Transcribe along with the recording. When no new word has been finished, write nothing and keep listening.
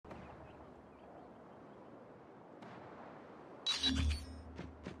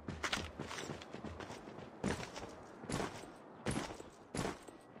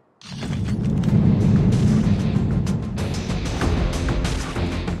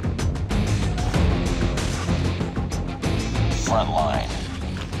front line.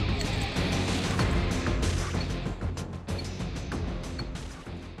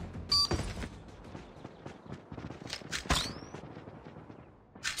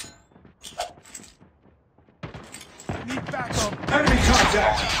 Need backup. Enemy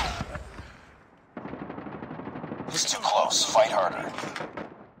contact! It's too close. Fight harder.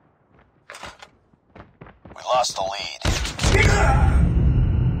 We lost the lead.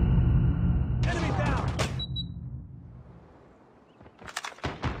 Enemy down.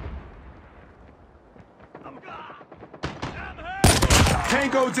 I'm hurt.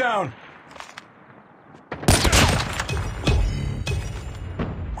 Tango down!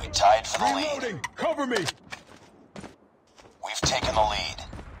 We tied for the lead. Reloading! Cover me! We've taken the lead.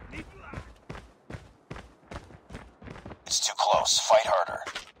 It's too close. Fight harder.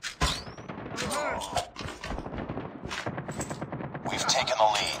 We've taken the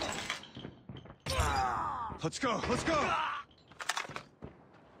lead. Let's go, let's go!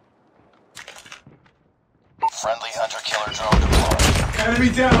 Friendly hunter-killer drone deployed. Enemy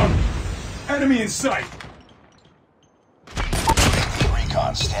down! Enemy in sight! UAV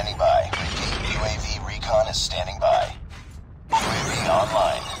recon standing by. Repeat, UAV recon is standing by. UAV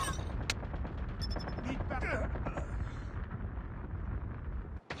online. Need backup.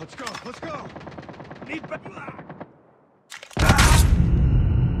 Let's go, let's go! Need backup.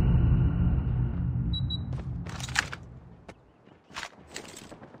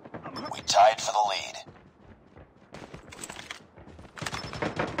 We tied for the lead.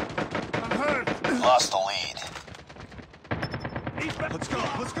 I'm hurt. Lost the lead. Need backup. Let's go,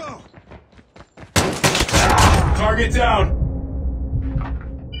 let's go! Target down!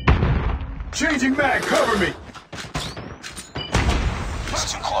 Changing mag, cover me!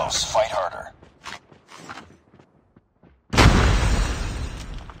 It's too close. Fight harder.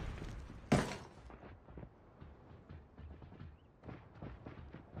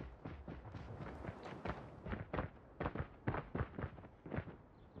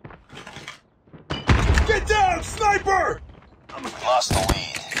 Get down, sniper! Lost the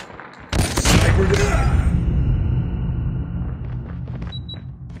lead. Sniper down!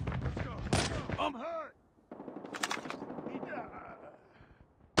 I'm hurt. Need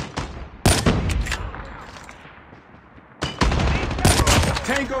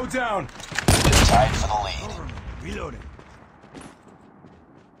Tango down! Tied for the lead. Reloading.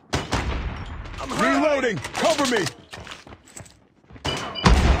 Reloading! Cover me!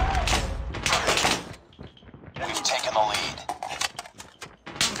 We've taken the lead.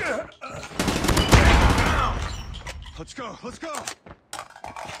 Let's go, let's go!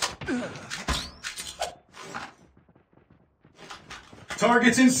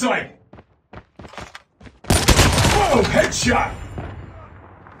 Target's in sight! Whoa, headshot!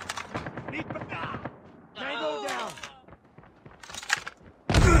 Need backup. Tango down.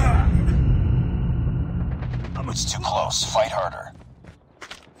 It's too close. Fight harder.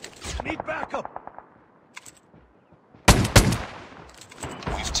 Need backup.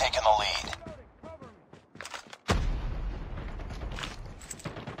 We've taken the lead.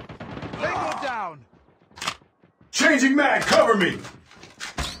 Tango down. Changing mag, cover me!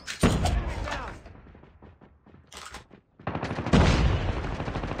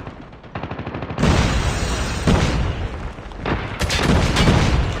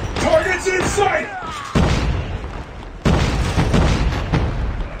 Target's in sight!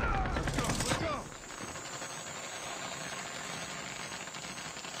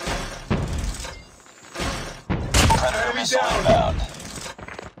 Predator missile inbound.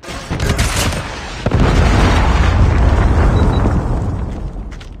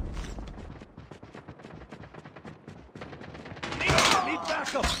 Need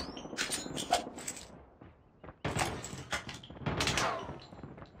backup.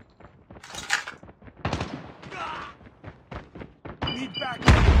 Need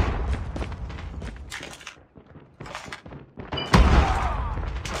backup.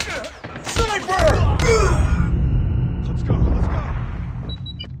 Sniper! Let's go, let's go!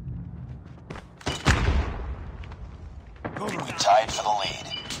 We tied for the lead.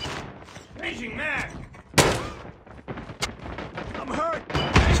 Changing mag. I'm hurt.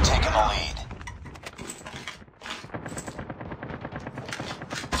 We've taken the lead.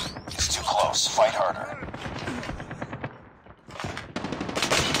 It's too close. Fight harder.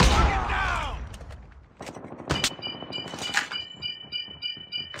 Get down.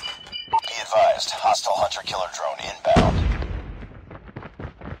 Be advised. Hostile hunter-killer drone inbound.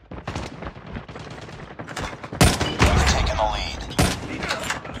 We've taken the lead.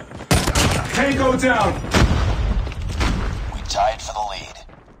 Tango down! We tied for the lead.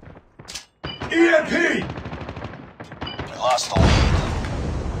 EMP! We lost the lead.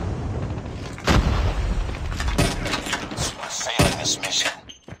 We're failing this mission.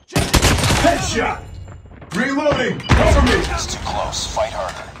 Headshot! Reloading! Cover me! It's too close. Fight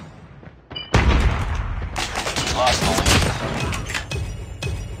harder. We lost the lead.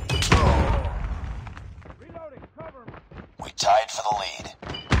 Reloading, cover me. We tied for the lead.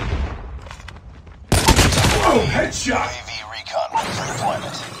 Whoa! Headshot! UAV recon ready for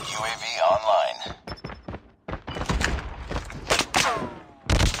deployment. UAV online.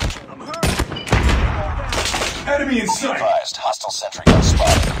 I'm hurt. Enemy in sight! Advised, hostile sentry gun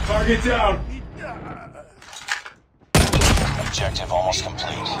spotted. Target down! Objective almost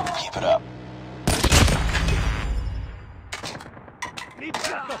complete. Keep it up. Need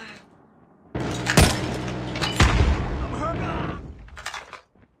backup. I'm hurt.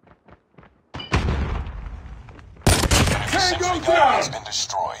 Sentry Tango gun has down! been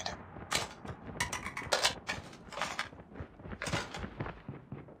destroyed.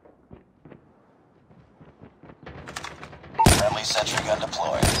 Friendly sentry gun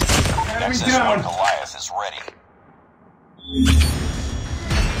deployed. Enemy Nexus down! 1 Goliath is ready.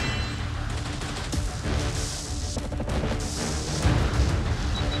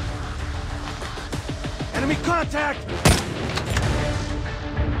 Enemy contact.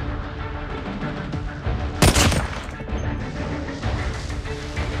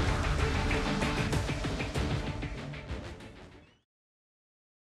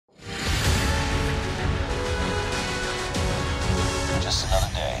 Just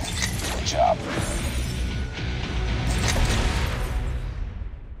another day. Good job.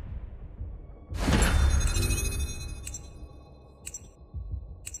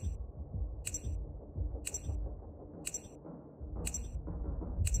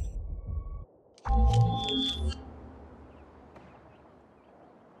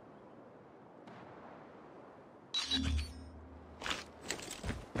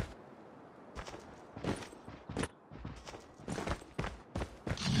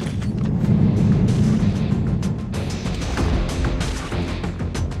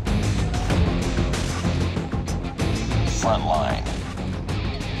 Front line.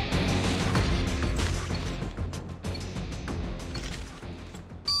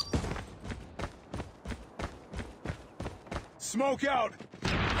 Smoke out!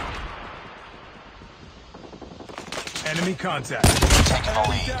 Enemy contact. Taking the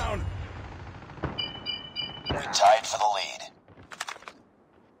Enemy lead. down! We tied for the lead.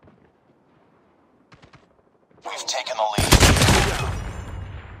 We've taken the lead.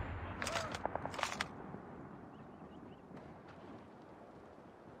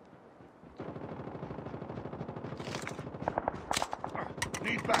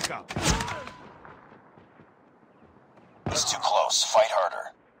 Need backup. It's too close. Fight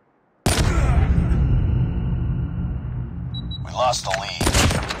harder. We lost the lead.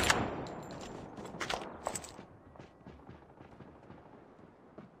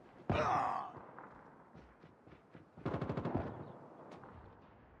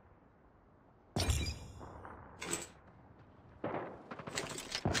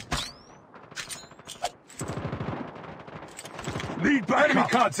 Need backup! Enemy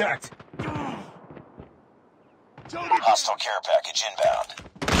contact! Hostile care package inbound.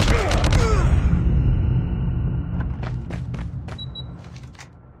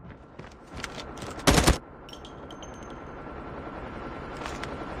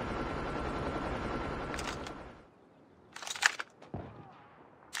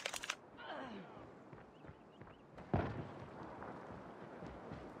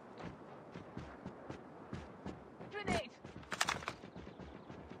 Grenade!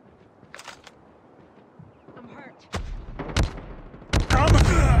 I'm hurt.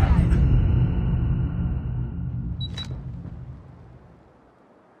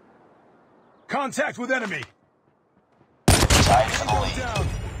 Contact with enemy! Tied for the lead. Down!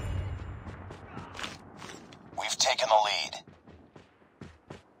 We've taken the lead.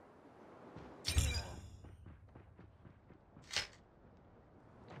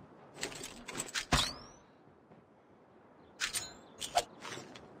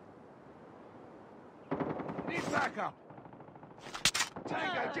 Need backup.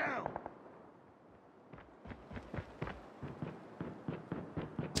 Tango down.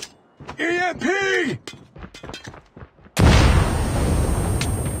 EMP!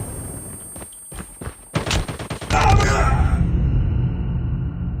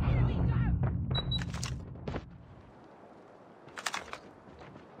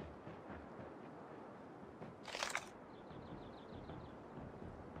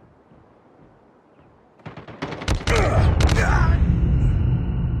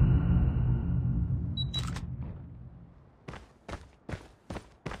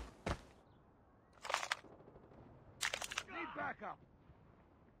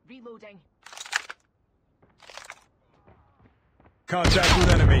 Reloading. Contact with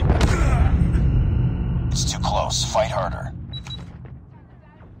enemy. It's too close. Fight harder.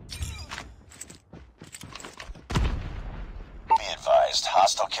 Be advised,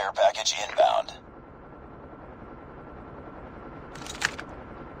 hostile care package inbound.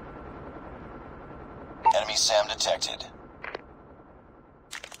 Enemy SAM detected.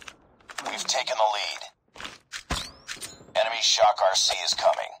 We've taken the lead. Enemy shock RC is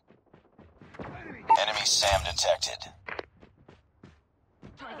coming. Enemy SAM detected.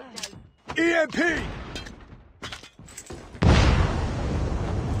 Target down. EMP!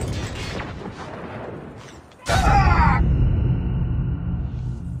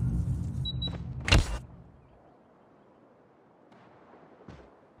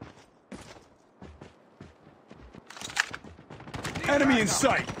 Enemy in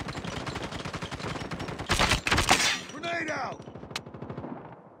sight! Grenade out!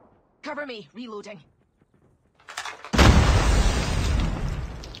 Cover me. Reloading.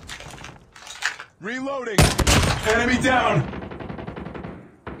 Reloading! Enemy down!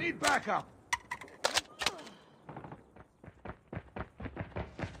 Need backup!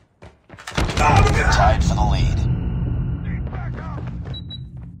 Tied for the lead. Need backup!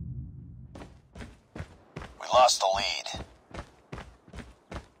 We lost the lead.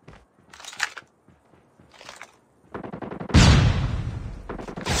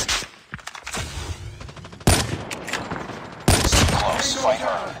 It's too close. Fight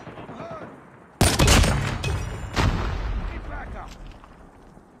harder. Need backup!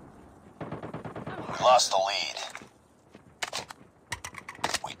 We lost the lead.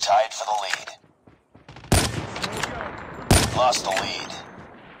 We tied for the lead. We lost the lead.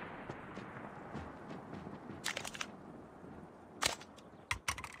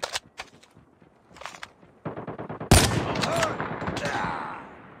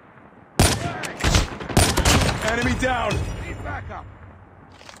 Enemy down! Need backup!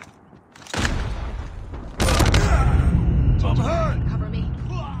 I'm hurt! Cover me.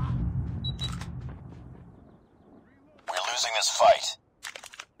 We're losing this fight.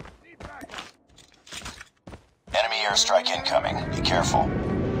 Need backup! Enemy airstrike incoming. Be careful.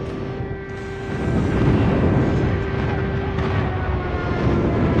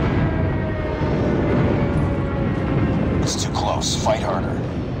 It's too close. Fight harder.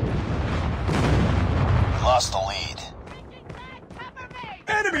 We lost the lead. Cover me.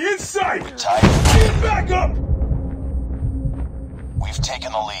 Enemy in sight! We tied for the Get lead. back up! We've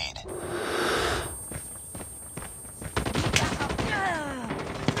taken the lead.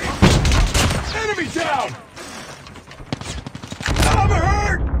 Enemy down! I'm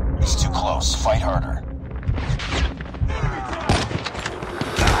hurt! It's too close. Fight harder.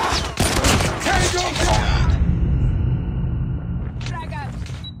 Tango Taking the down! lead. Frag out.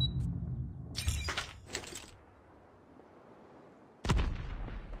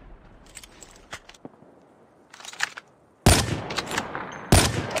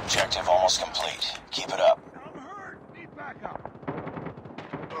 Objective almost complete. Keep it up. I'm hurt! Need backup!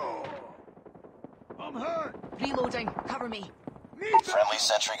 Oh. I'm hurt! Reloading. Cover me. Need backup! Friendly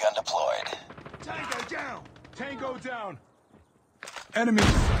sentry gun deployed. Tango down! Tango down! Enemy.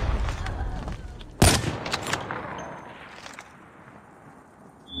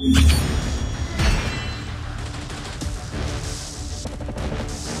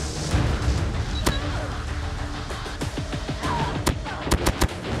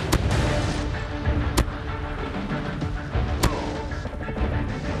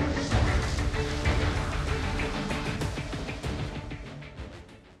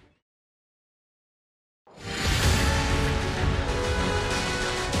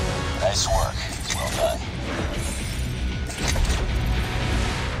 Nice work. Well done.